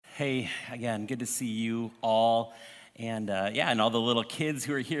Hey, again, good to see you all. And and all the little kids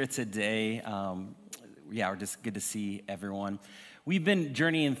who are here today. We're just good to see everyone. We've been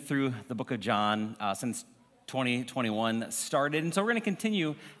journeying through the book of John since 2021 started. And so we're going to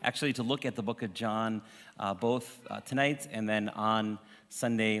continue actually to look at the book of John both tonight and then on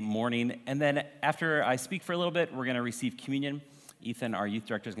Sunday morning. And then after I speak for a little bit, we're going to receive communion. Ethan, our youth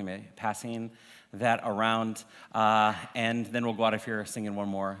director, is going to be passing that around, and then we'll go out of here singing one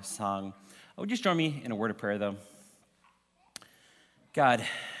more song. Would you just join me in a word of prayer, though? God,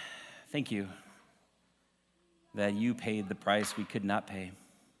 thank you that you paid the price we could not pay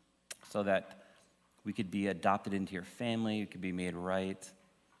so that we could be adopted into your family, we could be made right.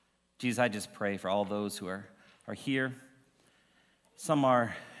 Jesus, I just pray for all those who are here. Some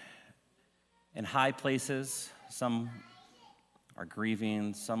are in high places, some are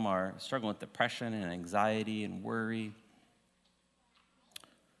grieving, some are struggling with depression and anxiety and worry.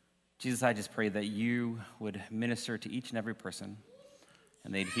 Jesus, I just pray that you would minister to each and every person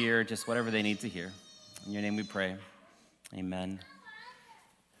and they'd hear just whatever they need to hear. In your name we pray. Amen.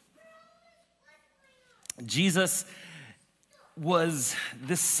 Jesus was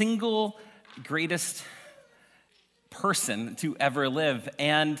the single greatest person to ever live,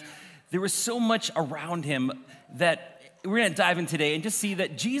 and there was so much around him that we're going to dive in today and just see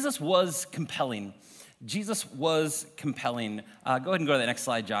that Jesus was compelling. Jesus was compelling. Go ahead and go to the next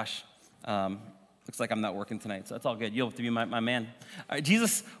slide, Josh. Looks like I'm not working tonight, so it's all good. You'll have to be my man. All right,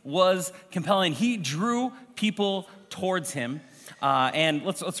 Jesus was compelling. He drew people towards him. And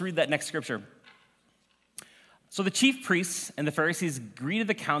let's read that next scripture. So the chief priests and the Pharisees greeted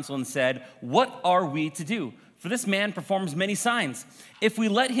the council and said, "What are we to do? For this man performs many signs. If we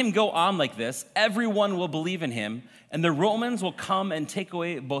let him go on like this, everyone will believe in him, and the Romans will come and take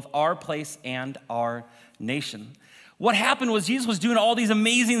away both our place and our nation." What happened was Jesus was doing all these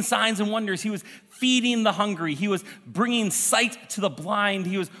amazing signs and wonders. He was feeding the hungry. He was bringing sight to the blind.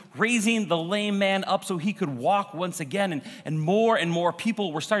 He was raising the lame man up so he could walk once again. And more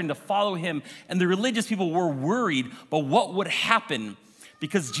people were starting to follow him. And the religious people were worried about what would happen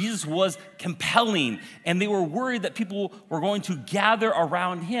because Jesus was compelling. And they were worried that people were going to gather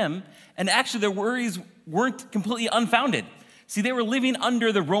around him. And actually, their worries weren't completely unfounded. See, they were living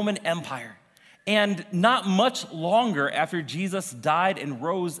under the Roman Empire. And not much longer after Jesus died and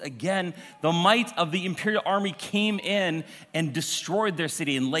rose again, the might of the imperial army came in and destroyed their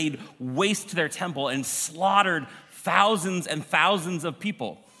city and laid waste to their temple and slaughtered thousands and thousands of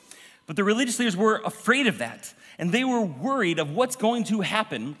people. But the religious leaders were afraid of that, and they were worried of what's going to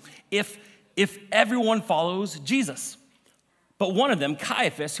happen if everyone follows Jesus. But one of them,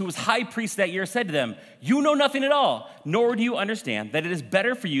 Caiaphas, who was high priest that year, said to them, "You know nothing at all, nor do you understand that it is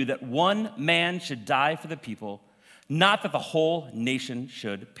better for you that one man should die for the people, not that the whole nation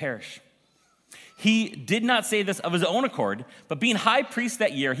should perish." He did not say this of his own accord, but being high priest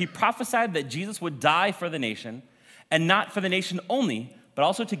that year, he prophesied that Jesus would die for the nation, and not for the nation only, but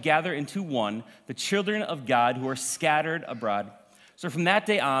also to gather into one the children of God who are scattered abroad. So from that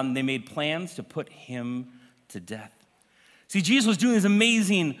day on, they made plans to put him to death. See, Jesus was doing these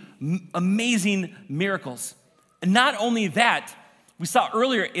amazing miracles. And not only that, we saw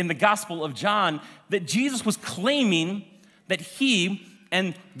earlier in the Gospel of John that Jesus was claiming that he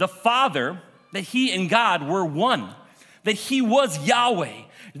and the Father, that he and God were one, that he was Yahweh,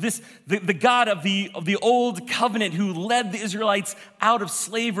 the God of the old covenant who led the Israelites out of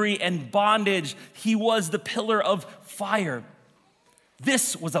slavery and bondage. He was the pillar of fire.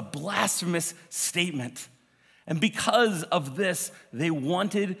 This was a blasphemous statement. And because of this, they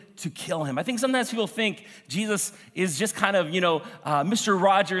wanted to kill him. I think sometimes people think Jesus is just kind of, Mr.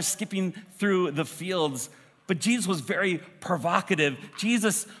 Rogers skipping through the fields. But Jesus was very provocative.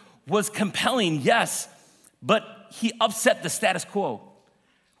 Jesus was compelling, yes, but he upset the status quo.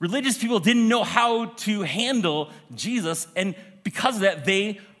 Religious people didn't know how to handle Jesus, and because of that,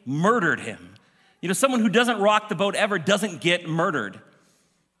 they murdered him. Someone who doesn't rock the boat ever doesn't get murdered,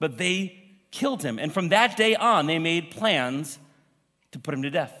 but they killed him. And from that day on, they made plans to put him to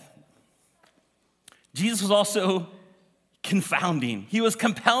death. Jesus was also confounding. He was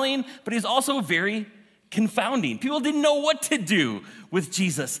compelling, but he's also very confounding. People didn't know what to do with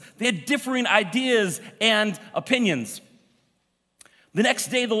Jesus. They had differing ideas and opinions. The next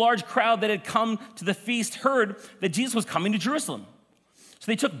day, the large crowd that had come to the feast heard that Jesus was coming to Jerusalem.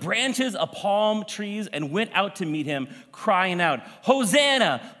 So they took branches of palm trees and went out to meet him, crying out,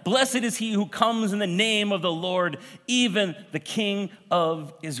 "Hosanna! Blessed is he who comes in the name of the Lord, even the King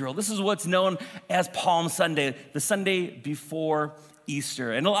of Israel." This is what's known as Palm Sunday, the Sunday before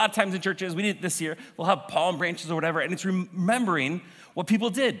Easter. And a lot of times in churches, we did it this year, we'll have palm branches or whatever, and it's remembering what people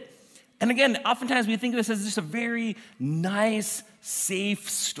did. And again, oftentimes we think of this as just a very nice, safe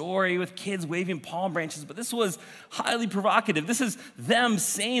story with kids waving palm branches, but this was highly provocative. This is them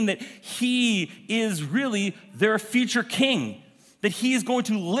saying that he is really their future king, that he is going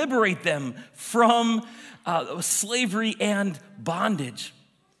to liberate them from slavery and bondage.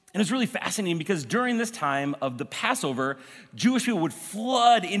 And it's really fascinating because during this time of the Passover, Jewish people would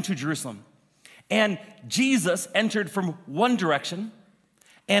flood into Jerusalem. And Jesus entered from one direction,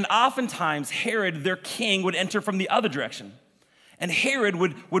 and oftentimes Herod, their king, would enter from the other direction. And Herod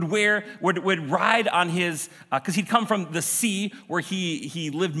would ride on his, because he'd come from the sea where he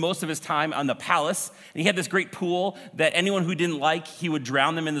lived most of his time on the palace. And he had this great pool that anyone who didn't like, he would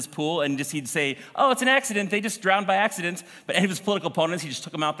drown them in this pool. And he'd say, oh, it's an accident. They just drowned by accident. But any of his political opponents, he just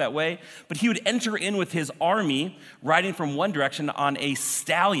took them out that way. But he would enter in with his army, riding from one direction on a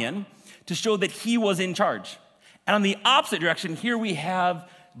stallion to show that he was in charge. And on the opposite direction, here we have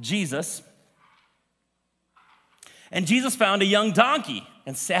Jesus. And Jesus found a young donkey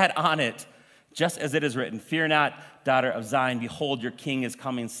and sat on it, just as it is written, "Fear not, daughter of Zion, behold, your king is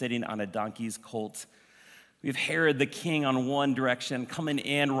coming, sitting on a donkey's colt." We have Herod the king on one direction, coming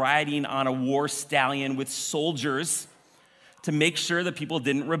in, riding on a war stallion with soldiers to make sure that people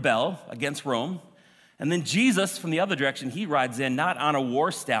didn't rebel against Rome. And then Jesus, from the other direction, he rides in, not on a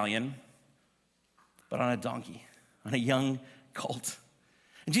war stallion, but on a donkey, on a young colt.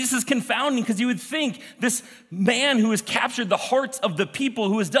 And Jesus is confounding because you would think this man who has captured the hearts of the people,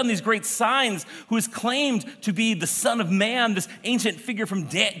 who has done these great signs, who is claimed to be the Son of Man, this ancient figure from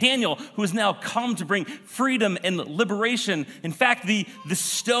Daniel, who has now come to bring freedom and liberation. In fact, the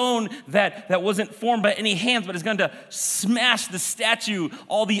stone that wasn't formed by any hands, but is going to smash the statue,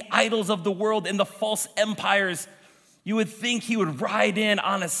 all the idols of the world and the false empires. You would think he would ride in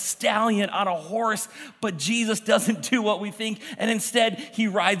on a stallion, on a horse, but Jesus doesn't do what we think, and instead he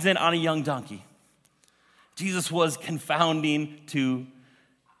rides in on a young donkey. Jesus was confounding to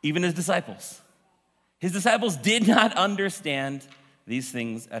even his disciples. His disciples did not understand these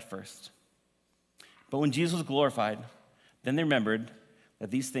things at first. But when Jesus was glorified, then they remembered that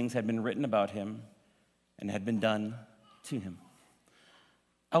these things had been written about him and had been done to him.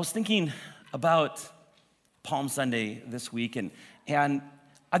 I was thinking about Palm Sunday this week, and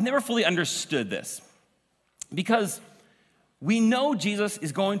I've never fully understood this because we know Jesus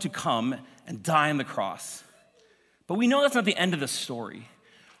is going to come and die on the cross, but we know that's not the end of the story.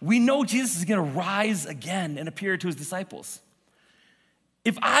 We know Jesus is going to rise again and appear to his disciples.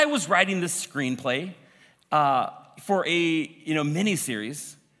 If I was writing this screenplay for a mini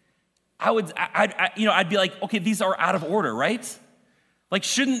series, I'd be like, okay, these are out of order, right? Like,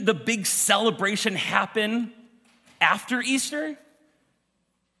 shouldn't the big celebration happen after Easter?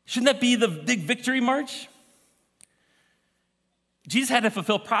 Shouldn't that be the big victory march? Jesus had to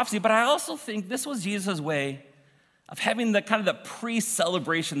fulfill prophecy, but I also think this was Jesus' way of having the kind of the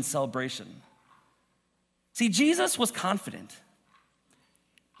pre-celebration celebration. See, Jesus was confident.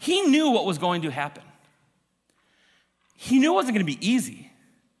 He knew what was going to happen. He knew it wasn't going to be easy,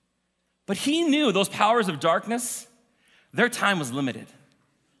 but he knew those powers of darkness, their time was limited.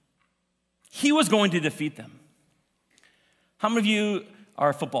 He was going to defeat them. How many of you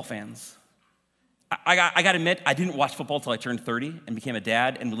are football fans? I got to admit, I didn't watch football until I turned 30 and became a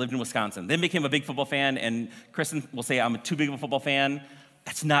dad and lived in Wisconsin. Then became a big football fan, and Kristen will say I'm too big of a football fan.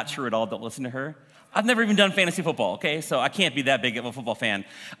 That's not true at all. Don't listen to her. I've never even done fantasy football, okay? So I can't be that big of a football fan.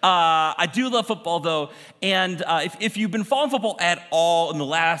 I do love football, though, and if you've been following football at all in the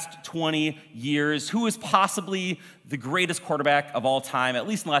last 20 years, who is possibly the greatest quarterback of all time, at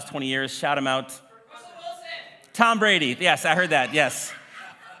least in the last 20 years? Shout him out. Russell Wilson. Tom Brady. Yes, I heard that, yes.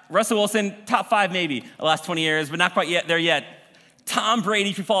 Russell Wilson, top 5 maybe the last 20 years, but not quite yet there yet. Tom Brady,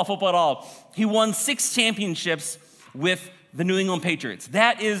 if you follow football at all, he won 6 championships with the New England Patriots.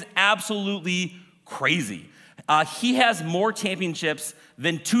 That is absolutely crazy. He has more championships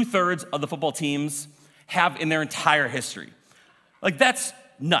than 2/3 of the football teams have in their entire history. Like, that's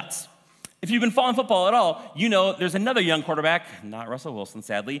nuts. If you've been following football at all, you know there's another young quarterback, not Russell Wilson,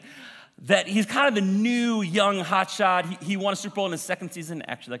 sadly, that he's kind of the new young hotshot. He won a Super Bowl in his second season,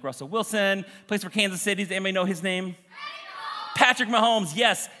 actually like Russell Wilson, plays for Kansas City. Does anybody know his name? Patrick Mahomes,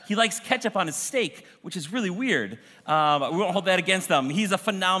 yes. He likes ketchup on his steak, which is really weird. We won't hold that against him. He's a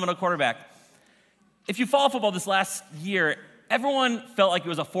phenomenal quarterback. If you follow football this last year, everyone felt like it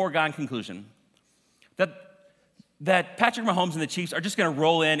was a foregone conclusion that Patrick Mahomes and the Chiefs are just going to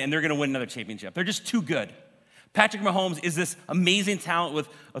roll in and they're going to win another championship. They're just too good. Patrick Mahomes is this amazing talent with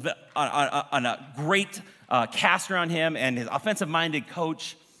a great cast around him and his offensive-minded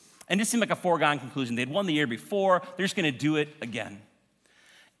coach. And it just seemed like a foregone conclusion. They'd won the year before. They're just going to do it again.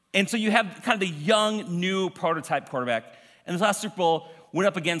 And so you have kind of the young, new prototype quarterback. And this last Super Bowl went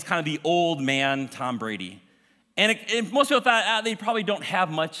up against kind of the old man, Tom Brady. And most people thought they probably don't have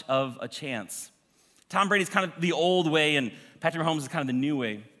much of a chance. Tom Brady's kind of the old way, and Patrick Mahomes is kind of the new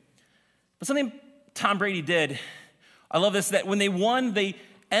way. But something Tom Brady did, I love this, that when they won the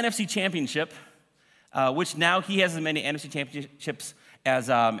NFC Championship, which now he has as many NFC Championships as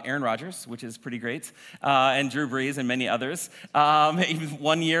Aaron Rodgers, which is pretty great, and Drew Brees and many others, even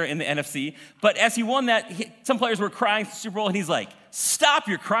 1 year in the NFC. But as he won that, some players were crying at the Super Bowl, and he's like, stop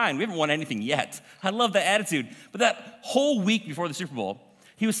your crying. We haven't won anything yet. I love that attitude. But that whole week before the Super Bowl,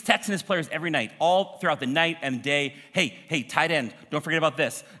 he was texting his players every night, all throughout the night and day. Hey, tight end, don't forget about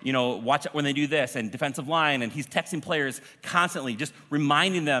this. Watch out when they do this, and defensive line. And he's texting players constantly, just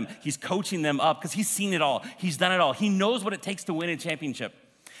reminding them. He's coaching them up because he's seen it all. He's done it all. He knows what it takes to win a championship.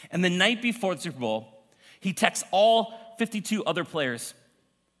 And the night before the Super Bowl, he texts all 52 other players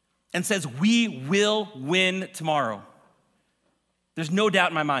and says, we will win tomorrow. There's no doubt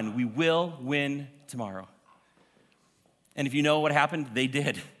in my mind, we will win tomorrow. And if you know what happened, they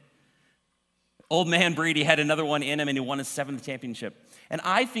did. Old man Brady had another one in him, and he won his 7th championship. And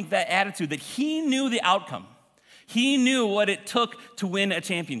I think that attitude, that he knew the outcome. He knew what it took to win a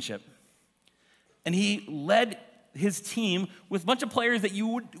championship. And he led his team with a bunch of players that a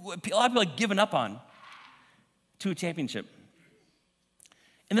lot of people had given up on to a championship.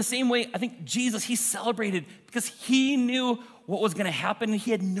 In the same way, I think Jesus, he celebrated because he knew what was going to happen, and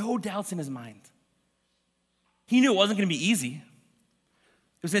he had no doubts in his mind. He knew it wasn't going to be easy.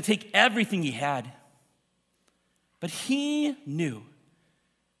 It was going to take everything he had. But he knew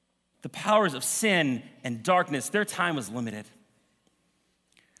the powers of sin and darkness, their time was limited.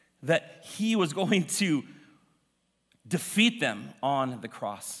 That he was going to defeat them on the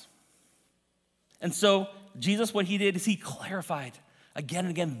cross. And so Jesus, what he did is he clarified again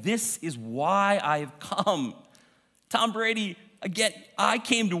and again, this is why I've come. Tom Brady, again, I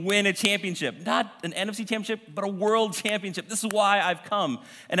came to win a championship, not an NFC championship, but a world championship. This is why I've come.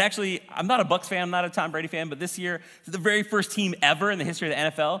 And actually, I'm not a Bucs fan, I'm not a Tom Brady fan, but this year, the very first team ever in the history of the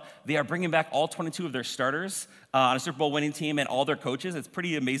NFL, they are bringing back all 22 of their starters on a Super Bowl winning team and all their coaches. It's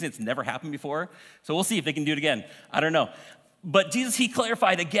pretty amazing. It's never happened before. So we'll see if they can do it again. I don't know. But Jesus, he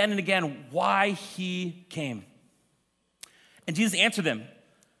clarified again and again why he came. And Jesus answered them.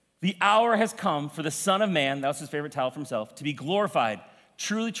 The hour has come for the Son of Man, that was his favorite title for himself, to be glorified.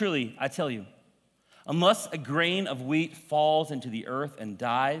 Truly, truly, I tell you, unless a grain of wheat falls into the earth and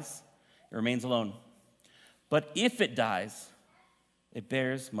dies, it remains alone. But if it dies, it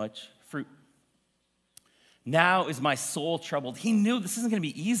bears much fruit. Now is my soul troubled. He knew this isn't going to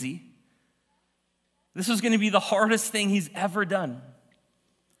be easy. This was going to be the hardest thing he's ever done.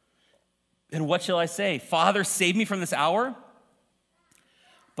 And what shall I say? Father, save me from this hour?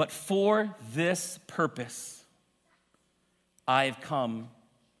 But for this purpose, I have come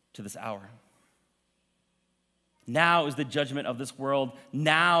to this hour. Now is the judgment of this world.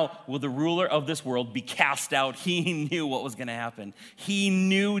 Now will the ruler of this world be cast out. He knew what was going to happen. He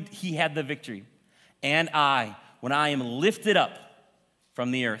knew he had the victory. And I, when I am lifted up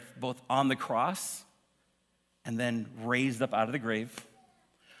from the earth, both on the cross and then raised up out of the grave,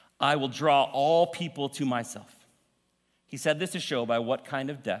 I will draw all people to myself. He said this to show by what kind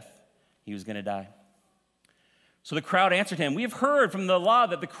of death he was going to die. So the crowd answered him, we have heard from the law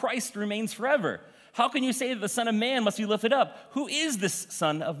that the Christ remains forever. How can you say that the Son of Man must be lifted up? Who is this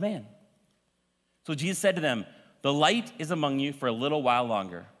Son of Man? So Jesus said to them, the light is among you for a little while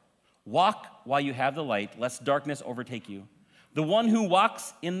longer. Walk while you have the light, lest darkness overtake you. The one who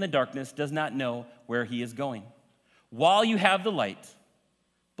walks in the darkness does not know where he is going. While you have the light,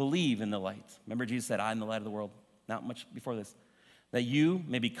 believe in the light. Remember, Jesus said, I am the light of the world. Not much before this. That you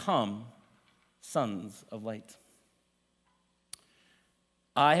may become sons of light.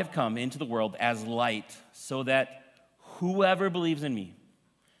 I have come into the world as light so that whoever believes in me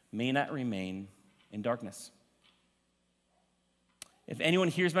may not remain in darkness. If anyone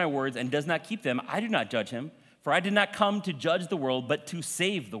hears my words and does not keep them, I do not judge him, for I did not come to judge the world, but to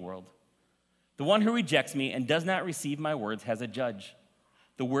save the world. The one who rejects me and does not receive my words has a judge.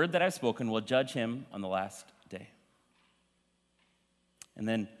 The word that I've spoken will judge him on the last day. And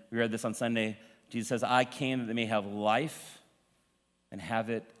then we read this on Sunday. Jesus says, I came that they may have life and have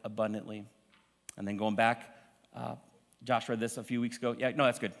it abundantly. And then going back, Josh read this a few weeks ago. Yeah, no,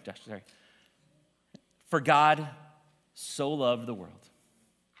 that's good, Josh, sorry. For God so loved the world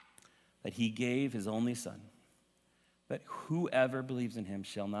that he gave his only Son, that whoever believes in him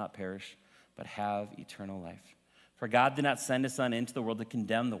shall not perish, but have eternal life. For God did not send his Son into the world to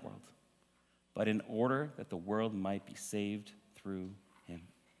condemn the world, but in order that the world might be saved through him.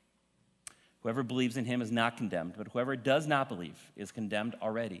 Whoever believes in him is not condemned, but whoever does not believe is condemned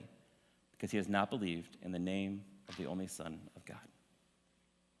already because he has not believed in the name of the only Son of God.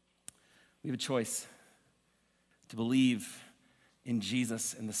 We have a choice to believe in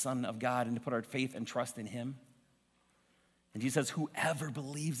Jesus and the Son of God and to put our faith and trust in him. And Jesus says, whoever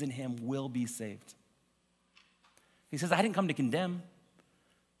believes in him will be saved. He says, I didn't come to condemn,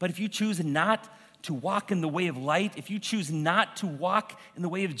 but if you choose not to walk in the way of light, if you choose not to walk in the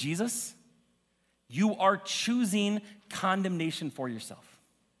way of Jesus, you are choosing condemnation for yourself.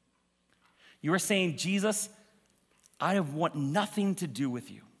 You are saying, Jesus, I want nothing to do with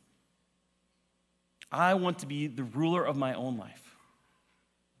you. I want to be the ruler of my own life.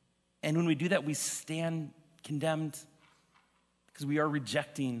 And when we do that, we stand condemned because we are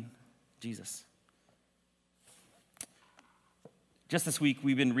rejecting Jesus. Just this week,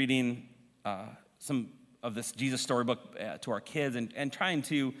 we've been reading some of this Jesus storybook to our kids and trying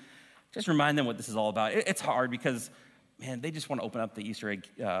to just remind them what this is all about. It's hard because, man, they just want to open up the Easter egg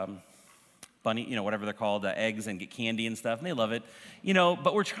bunny, whatever they're called, eggs and get candy and stuff, and they love it,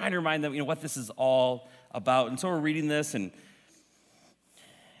 but we're trying to remind them, what this is all about. And so we're reading this, and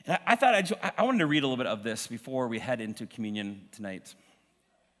I thought I wanted to read a little bit of this before we head into communion tonight.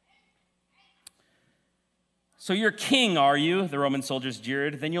 So you're king, are you? The Roman soldiers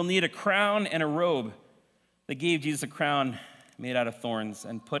jeered. Then you'll need a crown and a robe. They gave Jesus a crown made out of thorns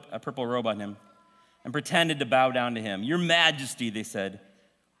and put a purple robe on him and pretended to bow down to him. Your Majesty, they said.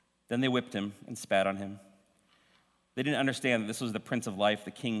 Then they whipped him and spat on him. They didn't understand that this was the Prince of Life,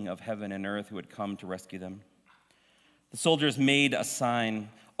 the King of heaven and earth who had come to rescue them. The soldiers made a sign,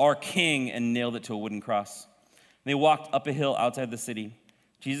 our king, and nailed it to a wooden cross. They walked up a hill outside the city.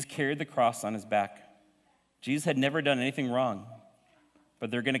 Jesus carried the cross on his back. Jesus had never done anything wrong, but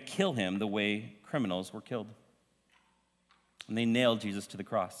they're going to kill him the way criminals were killed. And they nailed Jesus to the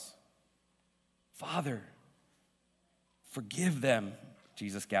cross. Father, forgive them,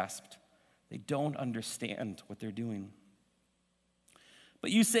 Jesus gasped. They don't understand what they're doing.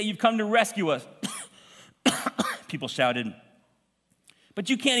 But you say you've come to rescue us. People shouted. But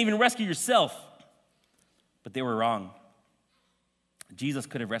you can't even rescue yourself. But they were wrong. Jesus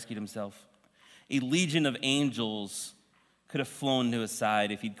could have rescued himself. A legion of angels could have flown to his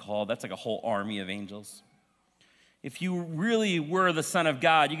side if he'd called. That's like a whole army of angels. If you really were the Son of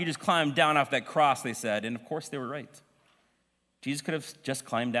God, you could just climb down off that cross, they said. And of course they were right. Jesus could have just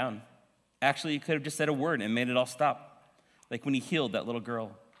climbed down. Actually, he could have just said a word and made it all stop. Like when he healed that little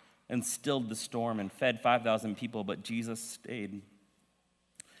girl and stilled the storm and fed 5,000 people, but Jesus stayed.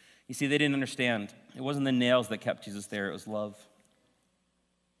 You see, they didn't understand. It wasn't the nails that kept Jesus there, it was love.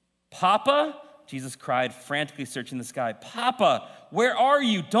 Papa? Jesus cried, frantically searching the sky. Papa, where are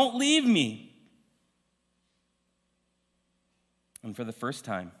you? Don't leave me. And for the first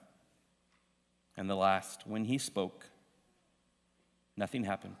time and the last, when he spoke, nothing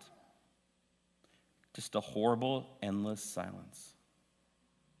happened. Just a horrible, endless silence.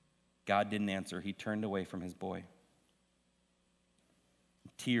 God didn't answer. He turned away from his boy.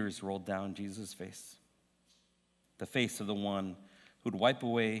 Tears rolled down Jesus' face, the face of the one who'd wipe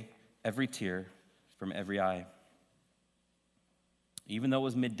away every tear from every eye. Even though it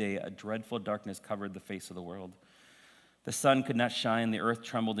was midday, a dreadful darkness covered the face of the world. The sun could not shine, the earth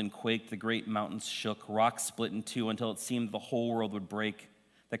trembled and quaked, the great mountains shook, rocks split in two until it seemed the whole world would break,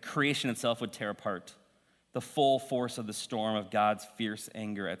 that creation itself would tear apart. The full force of the storm of God's fierce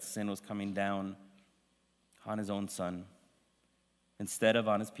anger at sin was coming down on his own son instead of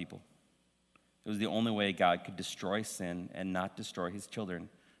on his people. It was the only way God could destroy sin and not destroy his children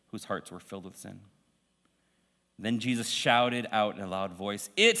whose hearts were filled with sin. Then Jesus shouted out in a loud voice,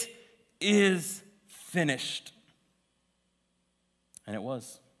 "It is finished." And it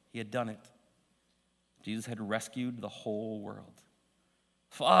was. He had done it. Jesus had rescued the whole world.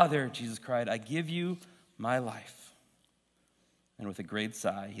 Father, Jesus cried, I give you my life. And with a great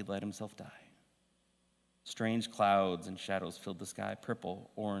sigh, he let himself die. Strange clouds and shadows filled the sky,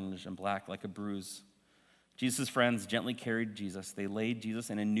 purple, orange, and black like a bruise. Jesus' friends gently carried Jesus. They laid Jesus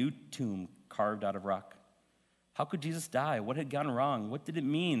in a new tomb carved out of rock. How could Jesus die? What had gone wrong? What did it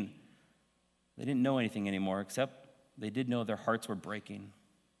mean? They didn't know anything anymore, except they did know their hearts were breaking.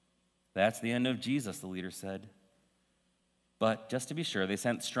 That's the end of Jesus, the leader said. But just to be sure, they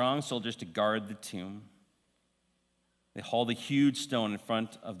sent strong soldiers to guard the tomb. They hauled a huge stone in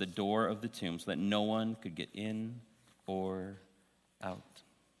front of the door of the tomb so that no one could get in or out.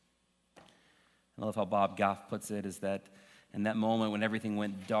 I love how Bob Goff puts it, is that in that moment when everything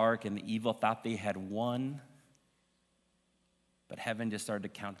went dark and the evil thought they had won, but heaven just started to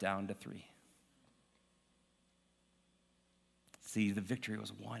count down to 3. See, the victory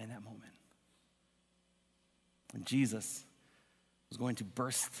was won in that moment. And Jesus was going to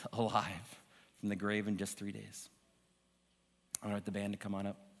burst alive from the grave in just 3 days. I want the band to come on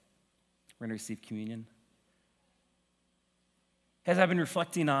up. We're going to receive communion. As I've been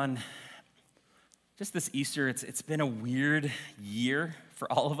reflecting on just this Easter, it's been a weird year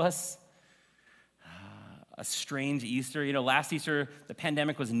for all of us. A strange Easter. You know, last Easter, the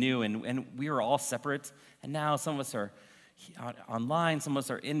pandemic was new and we were all separate. And now some of us are online, some of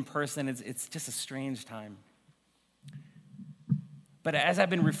us are in person. It's just a strange time. But as I've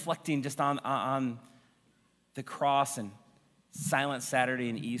been reflecting just on the cross and Silent Saturday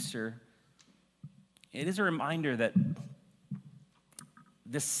and Easter, it is a reminder that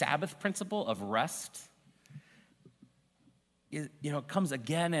this Sabbath principle of rest, comes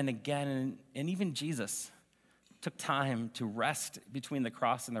again and again, and even Jesus took time to rest between the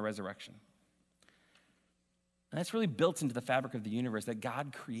cross and the resurrection. And that's really built into the fabric of the universe that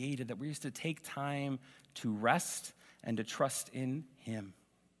God created, that we're used to take time to rest and to trust in him.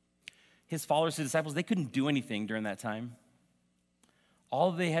 His followers, his disciples, they couldn't do anything during that time.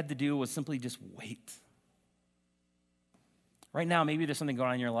 All they had to do was simply just wait. Right now, maybe there's something going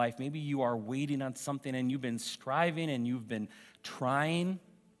on in your life. Maybe you are waiting on something and you've been striving and you've been trying.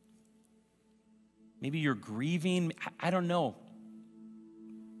 Maybe you're grieving. I don't know.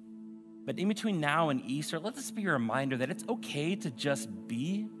 But in between now and Easter, let this be a reminder that it's okay to just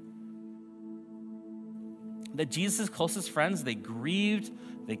be. That Jesus' closest friends, they grieved,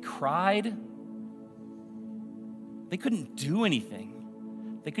 they cried. They couldn't do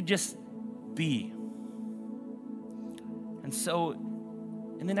anything. They could just be. And so,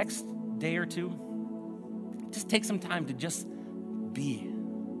 in the next day or two, just take some time to just be.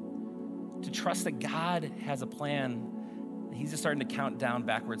 To trust that God has a plan. He's just starting to count down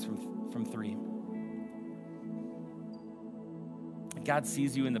backwards from 3. God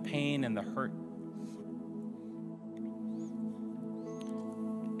sees you in the pain and the hurt.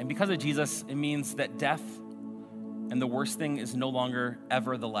 And because of Jesus, it means that death and the worst thing is no longer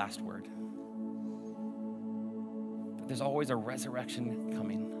ever the last word. But there's always a resurrection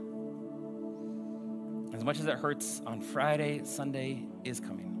coming. As much as it hurts on Friday, Sunday is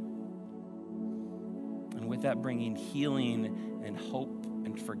coming. And with that, bringing healing and hope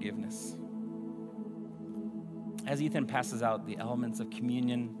and forgiveness. As Ethan passes out the elements of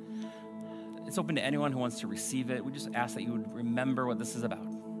communion, it's open to anyone who wants to receive it. We just ask that you would remember what this is about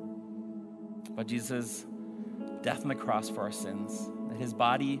Jesus' death on the cross for our sins, that his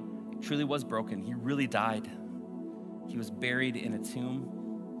body truly was broken. He really died. He was buried in a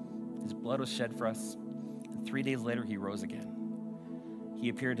tomb. His blood was shed for us. And 3 days later, he rose again. He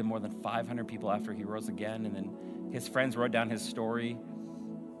appeared to more than 500 people after he rose again, and then his friends wrote down his story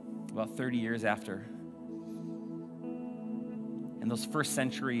about 30 years after. And those first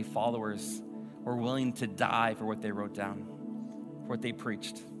century followers were willing to die for what they wrote down, for what they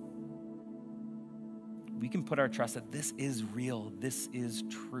preached. We can put our trust that this is real, this is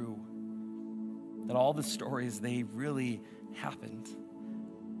true, that all the stories, they really happened.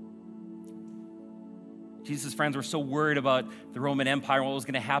 Jesus' friends were so worried about the Roman Empire and what was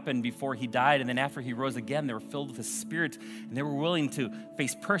going to happen before he died. And then after he rose again, they were filled with his Spirit, and they were willing to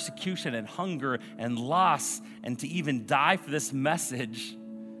face persecution and hunger and loss and to even die for this message.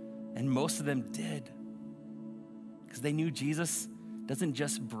 And most of them did, because they knew Jesus doesn't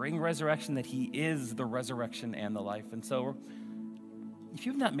just bring resurrection, that he is the resurrection and the life. And so if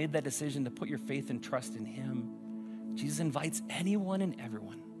you've not made that decision to put your faith and trust in him, Jesus invites anyone and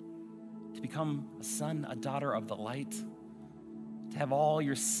everyone to become a son, a daughter of the light, to have all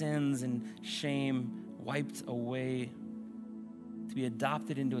your sins and shame wiped away, to be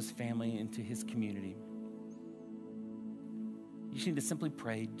adopted into his family, into his community. You just need to simply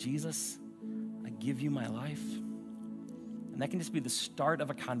pray, Jesus, I give you my life. And that can just be the start of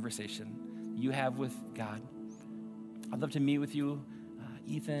a conversation you have with God. I'd love to meet with you,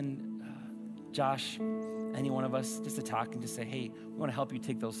 Ethan, Josh, any one of us, just to talk and just say, hey, we want to help you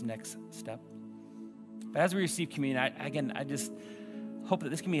take those next steps. But as we receive communion, I just hope that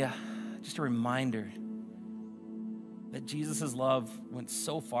this can be just a reminder that Jesus' love went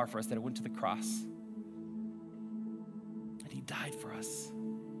so far for us that it went to the cross. That he died for us.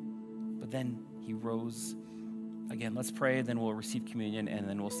 But then he rose again. Let's pray, then we'll receive communion, and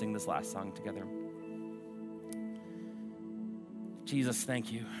then we'll sing this last song together. Jesus,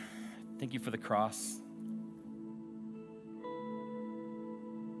 thank you. Thank you for the cross.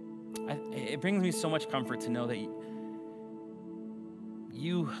 It brings me so much comfort to know that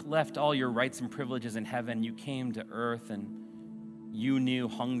you left all your rights and privileges in heaven. You came to earth, and you knew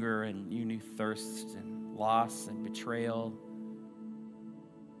hunger, and you knew thirst, and loss, and betrayal.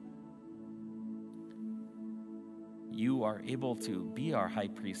 you are able to be our high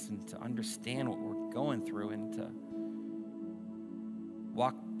priest and to understand what we're going through and to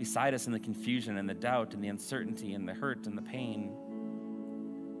walk beside us in the confusion and the doubt and the uncertainty and the hurt and the pain.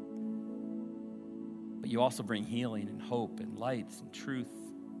 But you also bring healing and hope and light and truth.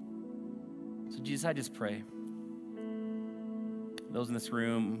 So Jesus, I just pray, those in this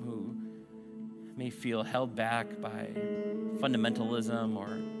room who may feel held back by fundamentalism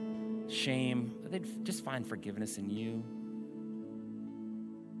or shame, that they'd just find forgiveness in you.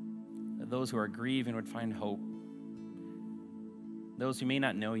 That those who are grieving would find hope. Those who may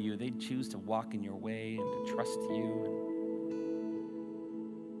not know you, they'd choose to walk in your way and to trust you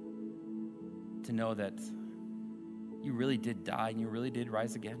and to know that you really did die and you really did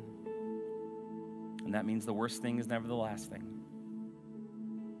rise again. And that means the worst thing is never the last thing.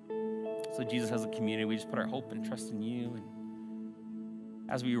 So Jesus, as a community, we just put our hope and trust in you. And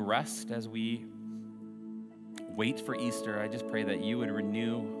as we rest, as we wait for Easter, I just pray that you would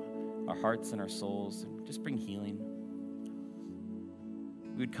renew our hearts and our souls and just bring healing.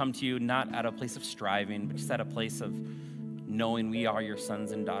 We would come to you not at a place of striving, but just at a place of knowing we are your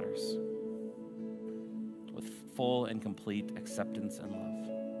sons and daughters with full and complete acceptance and love.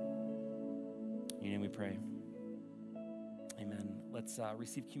 In your name we pray. Amen. Let's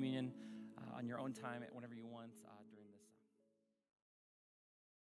receive communion on your own time, whenever you want.